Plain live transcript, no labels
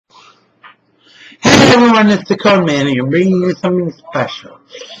everyone, it's decodeman and I'm bringing you something special.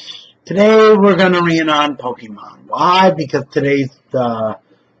 Today we're going to rant on Pokemon. Why? Because today's the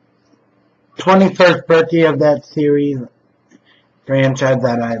 21st birthday of that series franchise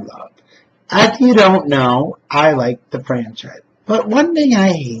that I love. As you don't know, I like the franchise. But one thing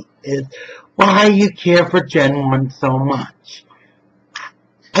I hate is why you care for Gen 1 so much.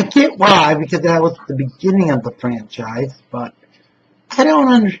 I get why, because that was the beginning of the franchise, but I don't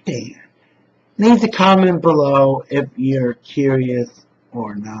understand. Leave a comment below if you're curious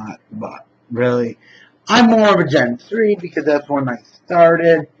or not, but really, I'm more of a Gen 3 because that's when I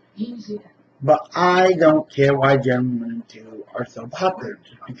started, but I don't care why Gen 1 and 2 are so popular,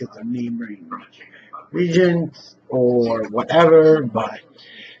 just because of neighboring regions or whatever, but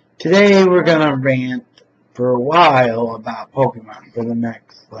today we're going to rant for a while about Pokemon for the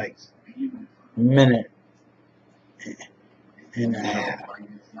next, minute and a half.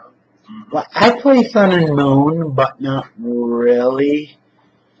 Well, I play Sun and Moon, but not really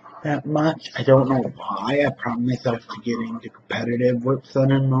that much. I don't know why. I promised myself to get into competitive with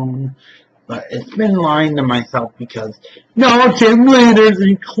Sun and Moon, but it's been lying to myself because no gym leaders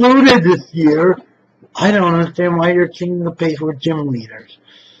included this year. I don't understand why you're changing the pace with gym leaders.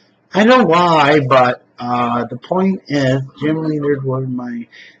 I know why, but the point is, gym leaders were my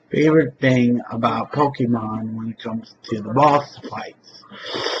favorite thing about Pokemon when it comes to the boss fights.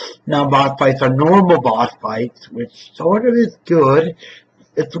 Now, boss fights are normal boss fights, which sort of is good.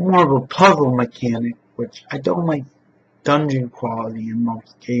 It's more of a puzzle mechanic, which I don't like dungeon quality in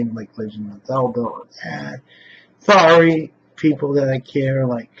most games like Legend of Zelda or that. Sorry, people that I care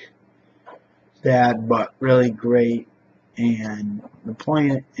like that, but really great. And the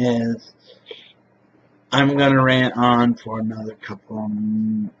point is, I'm going to rant on for another couple,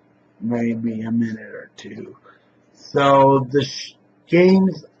 maybe a minute or two. So, the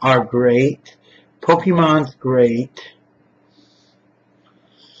games are great. Pokemon's great.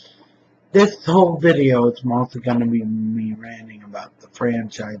 This whole video is mostly going to be me ranting about the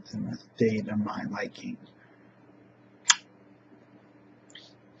franchise and the state of my liking.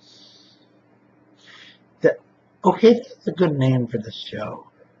 Okay, that's a good name for the show.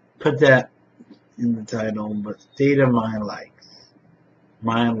 Put that in the title, but state of my likes.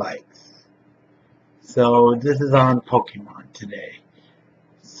 My likes. So, this is on Pokemon today.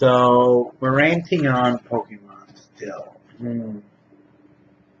 So, we're ranting on Pokemon still.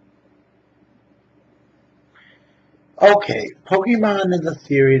 Okay, Pokemon is a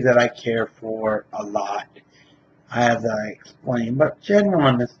series that I care for a lot, as I explained, but Gen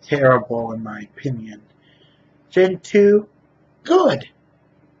 1 is terrible in my opinion. Gen 2, good,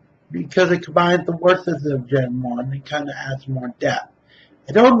 because it combines the worst of Gen 1 and kind of adds more depth.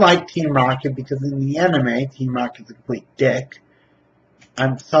 I don't like Team Rocket because in the anime, Team Rocket's a complete dick.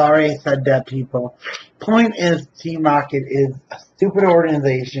 I'm sorry I said that, people. Point is, Team Rocket is a stupid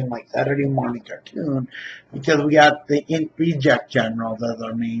organization like Saturday Morning Cartoon because we got the Reject Generals as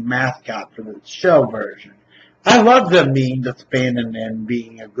our main mascot for the show version. I love them being disbanded and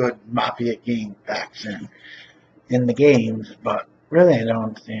being a good Mafia gang faction in the games, but really I don't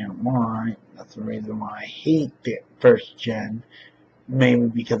understand why. That's the reason why I hate the first gen, mainly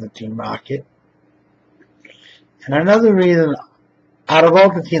because of Team Rocket. And another reason, out of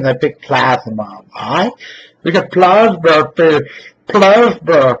all the teams, I picked Plasma. Why? Because Plasma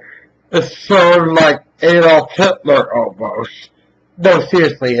is so like Adolf Hitler almost. No,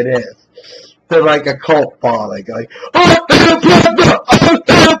 seriously, it is. They're like a cult following, like, Plasma!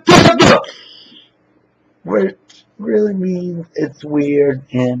 Which really means it's weird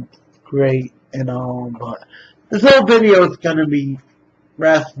and great and all, but this whole video is going to be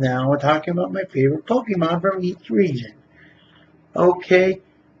rest now. We're talking about my favorite Pokemon from each region. Okay,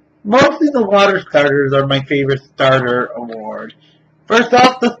 mostly the water starters are my favorite starter award. First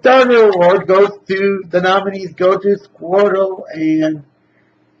off, the starter award goes to, the nominees go to Squirtle and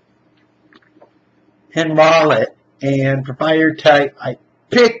Rowlet. And for fire type, I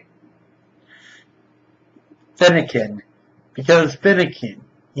picked Fennekin. Because Fennekin,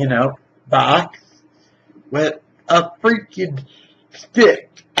 box with a freaking stick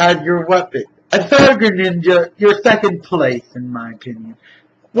as your weapon. A Tiger Ninja, you're second place, in my opinion.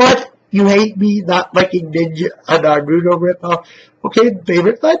 What? You hate me not liking Ninja, a Naruto ripoff? Okay,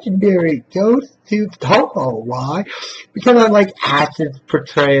 favorite legendary goes to Toho. Why? Because I like Ash's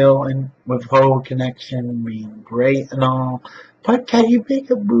portrayal and with whole connection being great and all. But can you make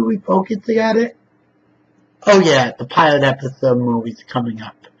a movie focusing on it? Oh yeah, the pilot episode movie's coming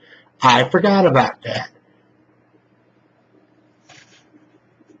up. I forgot about that.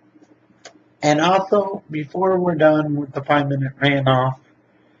 And also, before we're done with the 5-minute rant off,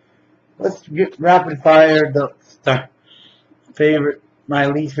 let's get rapid fire. My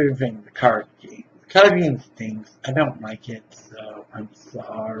least favorite thing, the card game. The card game stinks. I don't like it, so I'm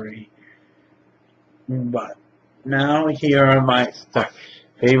sorry. But now here are my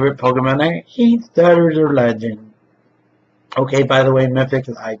favorite Pokemon game starters or legends. Okay, by the way, Mythic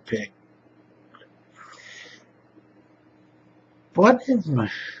is I picked. What is my...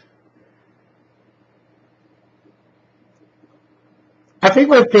 I think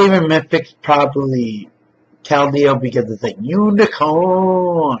my favorite Mythic's probably Caldeo because it's a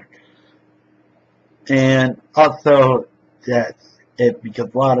unicorn. And also, that's it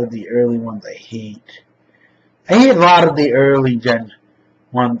because a lot of the early ones I hate. I hate a lot of the early gen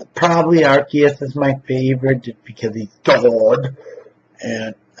ones. Probably Arceus is my favorite just because he's God.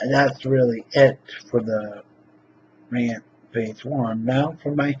 And that's really it for the rant phase 1. Now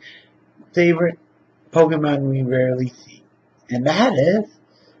for my favorite Pokemon we rarely see. And that is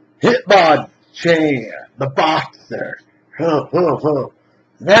Hitmonchan, the boxer. Ho, ho, ho.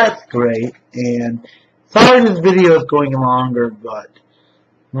 That's great. And sorry this video is going longer, but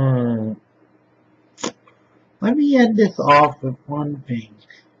let me end this off with one thing.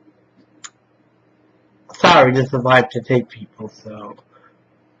 Sorry, this is live to take people, so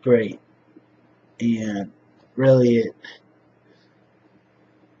great. And really it.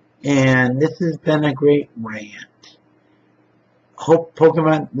 And this has been a great rant. Hope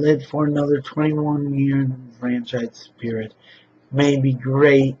Pokemon lives for another 21 years in franchise spirit. May be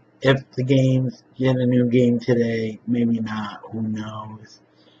great if the games get a new game today. Maybe not. Who knows?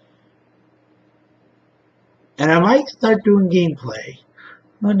 And I might start doing gameplay.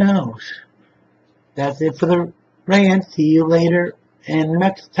 Who knows? That's it for the rant. See you later. And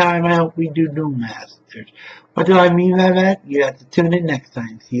next time I hope we do Duel Masters. What do I mean by that? You have to tune in next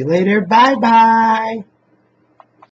time. See you later. Bye bye.